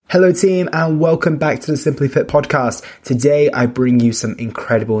Hello team and welcome back to the Simply Fit podcast. Today I bring you some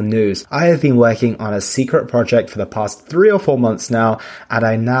incredible news. I have been working on a secret project for the past 3 or 4 months now, and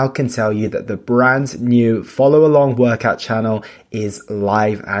I now can tell you that the brand new follow along workout channel is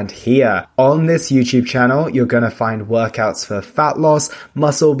live and here. On this YouTube channel, you're going to find workouts for fat loss,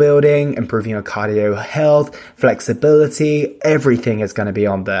 muscle building, improving your cardio health, flexibility, everything is going to be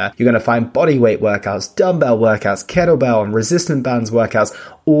on there. You're going to find body weight workouts, dumbbell workouts, kettlebell and resistant bands workouts,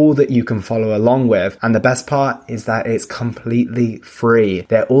 all that you can follow along with. And the best part is that it's completely free.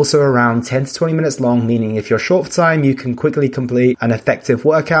 They're also around 10 to 20 minutes long, meaning if you're short for time, you can quickly complete an effective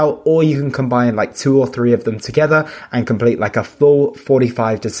workout, or you can combine like 2 or 3 of them together and complete like a full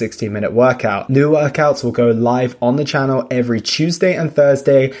 45 to 60 minute workout. New workouts will go live on the channel every Tuesday and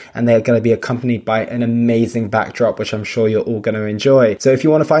Thursday, and they're going to be accompanied by an amazing backdrop, which I'm sure you're all going to enjoy. So if you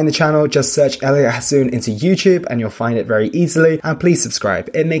want to find the channel, just search Elliot Hasoon into YouTube and you'll find it very easily. And please subscribe.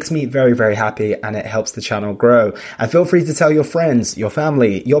 It makes me very, very happy and it helps the channel grow. And feel free to tell your friends, your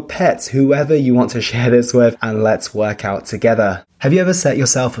family, your pets, whoever you want to share this with, and let's work out together. Have you ever set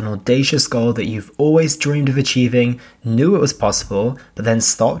yourself an audacious goal that you've always dreamed of achieving, knew it was possible, but then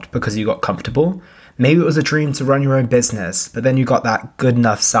stopped because you got comfortable? Maybe it was a dream to run your own business, but then you got that good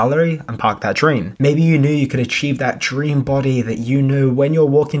enough salary and parked that dream. Maybe you knew you could achieve that dream body that you knew when you're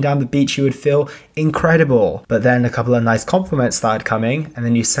walking down the beach you would feel incredible, but then a couple of nice compliments started coming and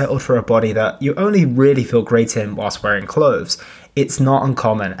then you settled for a body that you only really feel great in whilst wearing clothes. It's not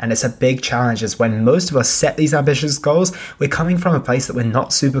uncommon, and it's a big challenge as when most of us set these ambitious goals, we're coming from a place that we're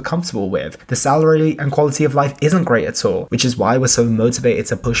not super comfortable with. The salary and quality of life isn't great at all, which is why we're so motivated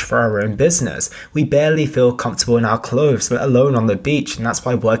to push for our own business. We barely feel comfortable in our clothes, let alone on the beach, and that's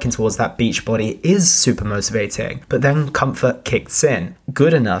why working towards that beach body is super motivating. But then comfort kicks in.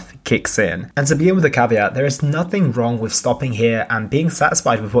 Good enough kicks in. And to begin with a caveat, there is nothing wrong with stopping here and being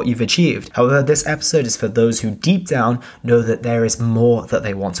satisfied with what you've achieved. However, this episode is for those who deep down know that there is more that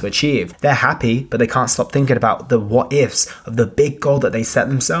they want to achieve. They're happy, but they can't stop thinking about the what ifs of the big goal that they set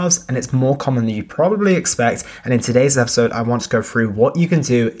themselves, and it's more common than you probably expect. And in today's episode, I want to go through what you can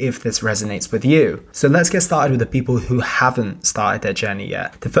do if this resonates with you. So let's get started with the people who haven't started their journey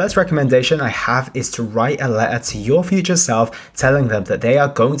yet. The first recommendation I have is to write a letter to your future self, telling them that they are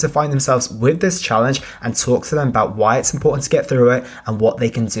going to find themselves with this challenge, and talk to them about why it's important to get through it and what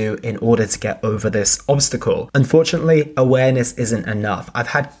they can do in order to get over this obstacle. Unfortunately, awareness isn't enough. I've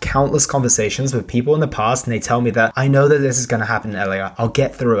had countless conversations with people in the past and they tell me that I know that this is going to happen, Elliot. I'll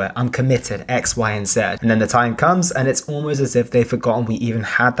get through it. I'm committed, X, Y, and Z. And then the time comes and it's almost as if they've forgotten we even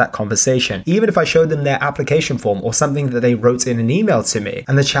had that conversation. Even if I showed them their application form or something that they wrote in an email to me.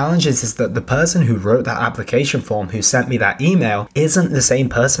 And the challenge is that the person who wrote that application form, who sent me that email, isn't the same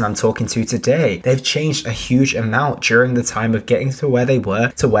person I'm talking to today. They've changed a huge amount during the time of getting to where they were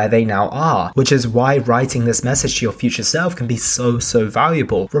to where they now are, which is why writing this message to your future self can be so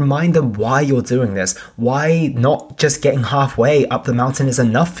valuable. Remind them why you're doing this, why not just getting halfway up the mountain is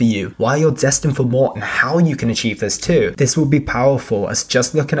enough for you, why you're destined for more, and how you can achieve this too. This will be powerful, as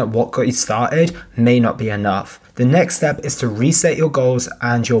just looking at what got you started may not be enough. The next step is to reset your goals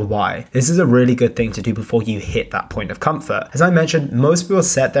and your why. This is a really good thing to do before you hit that point of comfort. As I mentioned, most people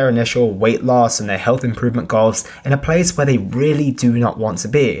set their initial weight loss and their health improvement goals in a place where they really do not want to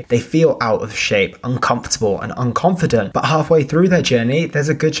be. They feel out of shape, uncomfortable, and unconfident, but halfway through their journey, there's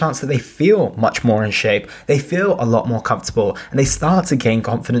a good chance that they feel much more in shape, they feel a lot more comfortable, and they start to gain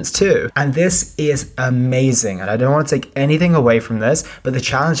confidence too. And this is amazing, and I don't want to take anything away from this, but the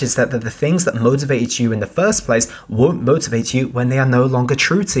challenge is that the things that motivated you in the first place won't motivate you when they are no longer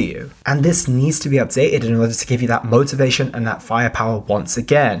true to you. And this needs to be updated in order to give you that motivation and that firepower once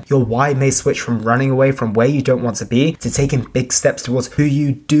again. Your why may switch from running away from where you don't want to be to taking big steps towards who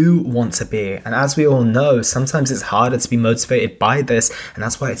you do want to be. And as we all know, sometimes it's harder to be motivated by this, and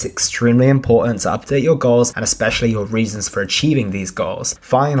that's why it's extremely important to update your goals and especially your reasons for achieving these goals.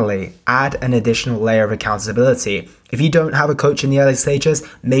 Finally, add an additional layer of accountability. If you don't have a coach in the early stages,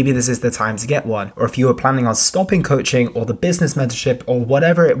 maybe this is the time to get one. Or if you were planning on stopping coaching or the business mentorship or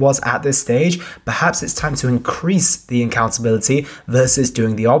whatever it was at this stage, perhaps it's time to increase the accountability versus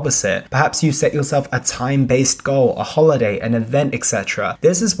doing the opposite. Perhaps you set yourself a time-based goal, a holiday, an event, etc.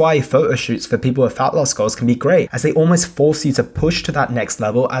 This is why photo shoots for people with fat loss goals can be great, as they almost force you to push to that next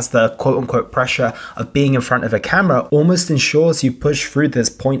level, as the quote-unquote pressure of being in front of a camera almost ensures you push through this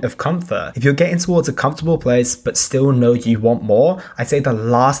point of comfort. If you're getting towards a comfortable place but still know you want more, I'd say the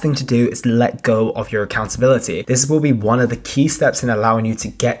last thing to do is let go of your accountability. This will be one of the key steps in allowing you to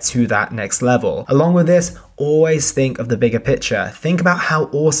get to that next level. Along with this, always think of the bigger picture. Think about how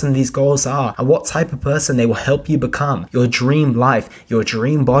awesome these goals are and what type of person they will help you become. Your dream life, your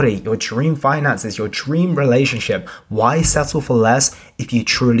dream body, your dream finances, your dream relationship. Why settle for less if you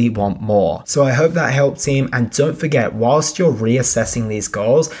truly want more? So I hope that helped, team. And don't forget, whilst you're reassessing these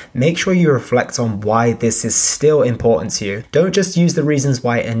goals, make sure you reflect on why this is still important to you. Don't just use the reasons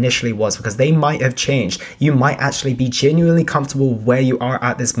why it initially was, because they might have changed. You might actually be genuinely comfortable where you are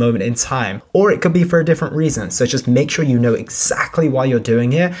at this moment in time, or it could be for a different reason. So just make sure you know exactly why you're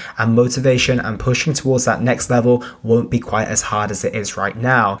doing it, and motivation and pushing towards that next level won't be quite as hard as it is right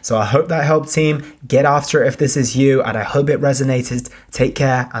now. So I hope that helped, team. Get after it if this is you, and I hope it resonated. Take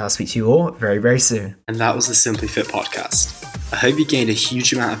care, and I'll speak to you all very, very soon. And that was the Simply Fit podcast. I hope you gained a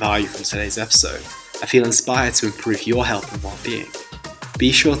huge amount of value from today's episode. I feel inspired to improve your health and well-being.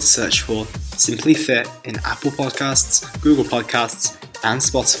 Be sure to search for Simply Fit in Apple Podcasts, Google Podcasts, and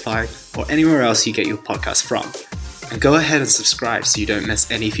Spotify, or anywhere else you get your podcast from. And go ahead and subscribe so you don't miss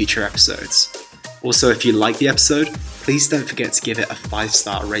any future episodes. Also, if you like the episode, please don't forget to give it a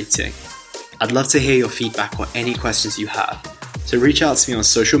 5-star rating. I'd love to hear your feedback or any questions you have. So reach out to me on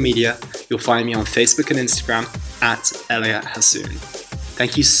social media. You'll find me on Facebook and Instagram at Elliot Hasoon.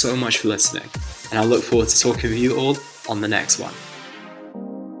 Thank you so much for listening, and I look forward to talking with you all on the next one.